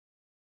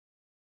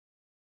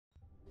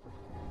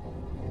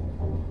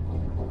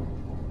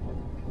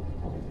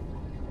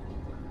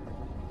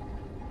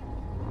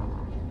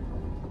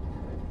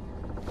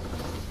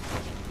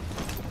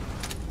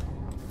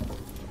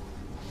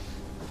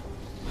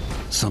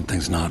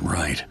Something's not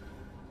right,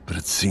 but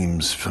it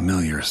seems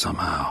familiar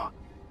somehow.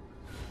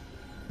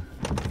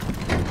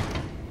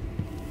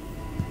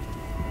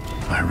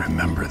 I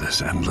remember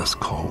this endless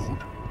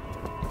cold.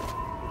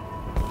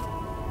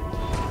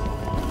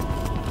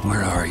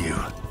 Where are you?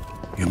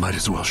 You might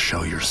as well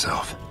show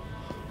yourself.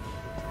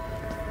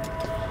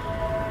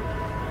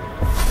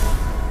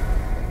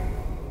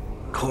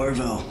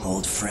 Corvo,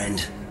 old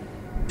friend.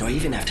 Do I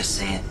even have to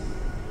say it?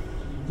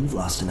 You've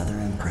lost another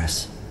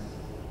Empress.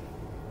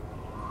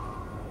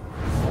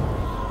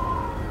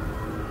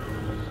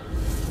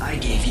 I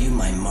gave you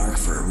my mark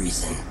for a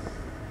reason.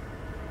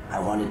 I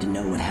wanted to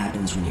know what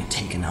happens when you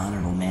take an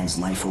honorable man's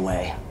life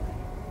away.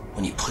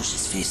 When you push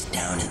his face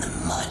down in the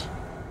mud.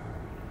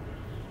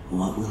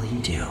 What will he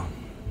do,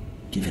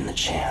 given the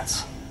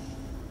chance?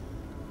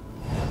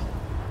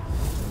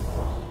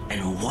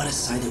 And what a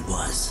sight it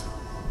was.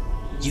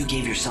 You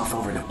gave yourself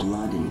over to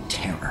blood and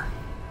terror.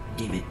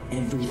 Gave it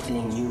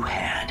everything you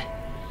had.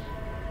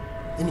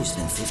 Then you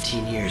spent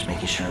 15 years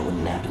making sure it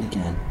wouldn't happen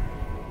again.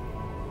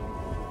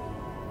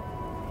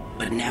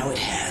 But now it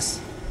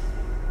has.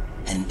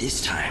 And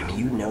this time,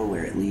 you know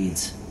where it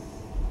leads.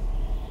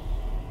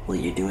 Will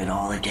you do it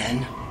all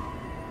again?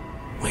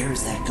 Where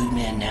is that good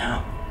man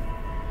now?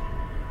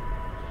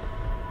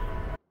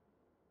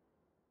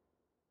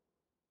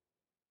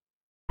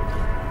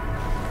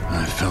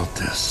 I felt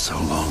this so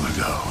long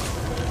ago.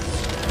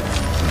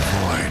 The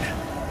void.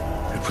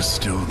 It was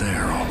still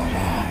there all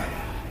along.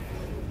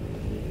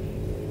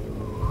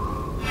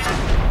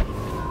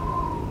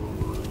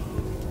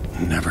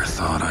 Never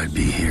thought I'd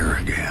be here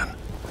again.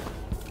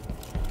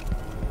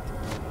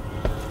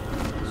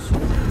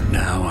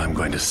 Now I'm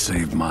going to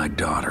save my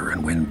daughter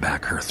and win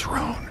back her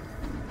throne.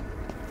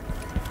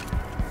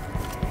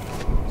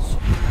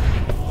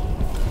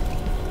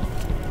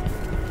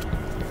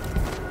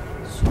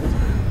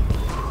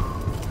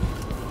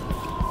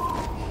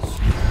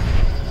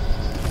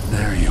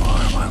 There you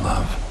are, my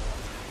love.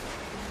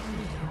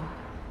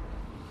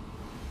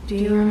 Do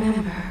you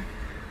remember?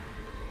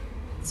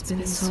 It's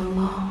been so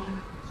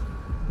long,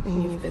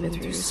 and you've been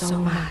through so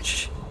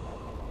much.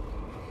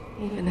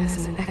 Even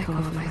as an echo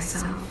of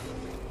myself,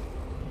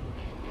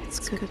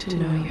 it's good to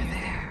know you're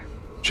there.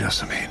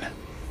 Jessamine,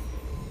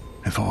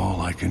 if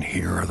all I can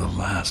hear are the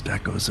last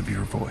echoes of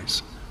your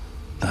voice,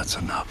 that's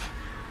enough.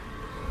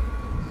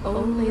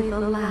 Only the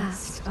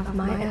last of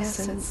my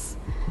essence,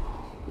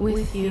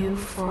 with you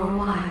for a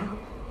while.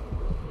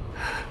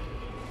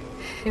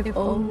 If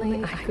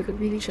only I could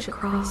reach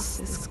across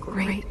this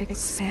great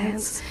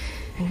expanse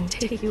and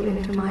take you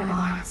into my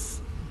arms.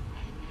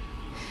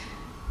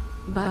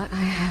 But I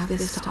have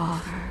this to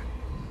offer.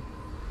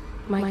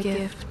 My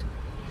gift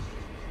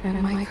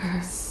and my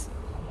curse.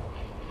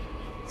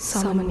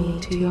 Summon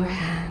me to your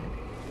hand,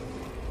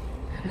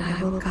 and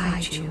I will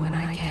guide you when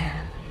I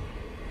can.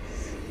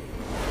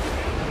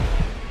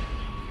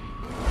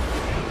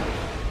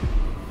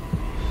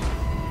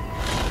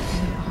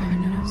 There are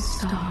no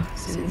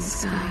stars in the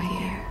sky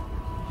here.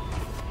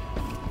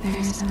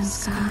 There is no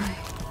sky.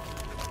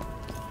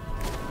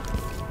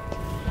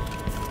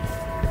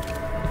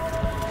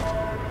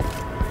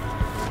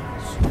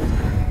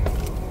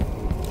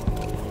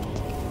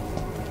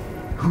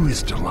 Who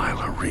is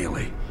Delilah,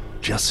 really?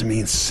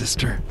 Jessamine's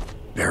sister?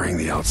 Bearing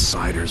the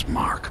outsider's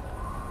mark.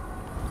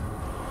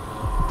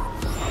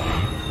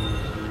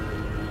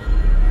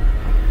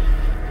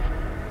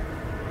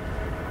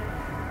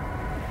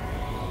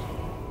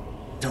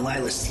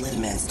 Delilah slit a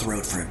man's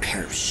throat for a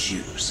pair of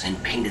shoes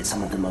and painted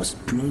some of the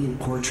most brilliant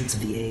portraits of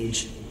the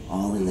age,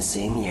 all in the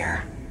same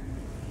year.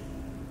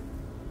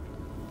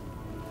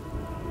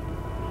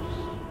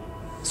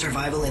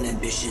 Survival and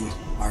ambition,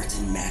 art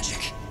and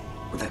magic,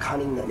 with a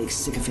cunning that makes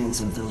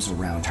sycophants of those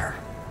around her.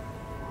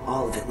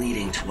 All of it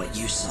leading to what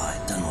you saw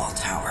at Dunwall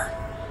Tower.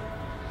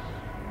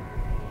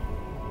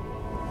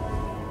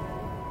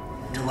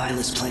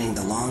 Delilah's playing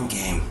the long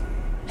game,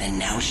 and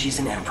now she's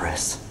an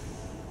empress.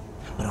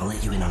 But I'll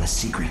let you in on a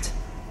secret.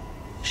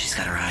 She's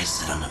got her eyes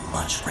set on a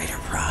much greater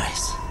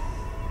prize.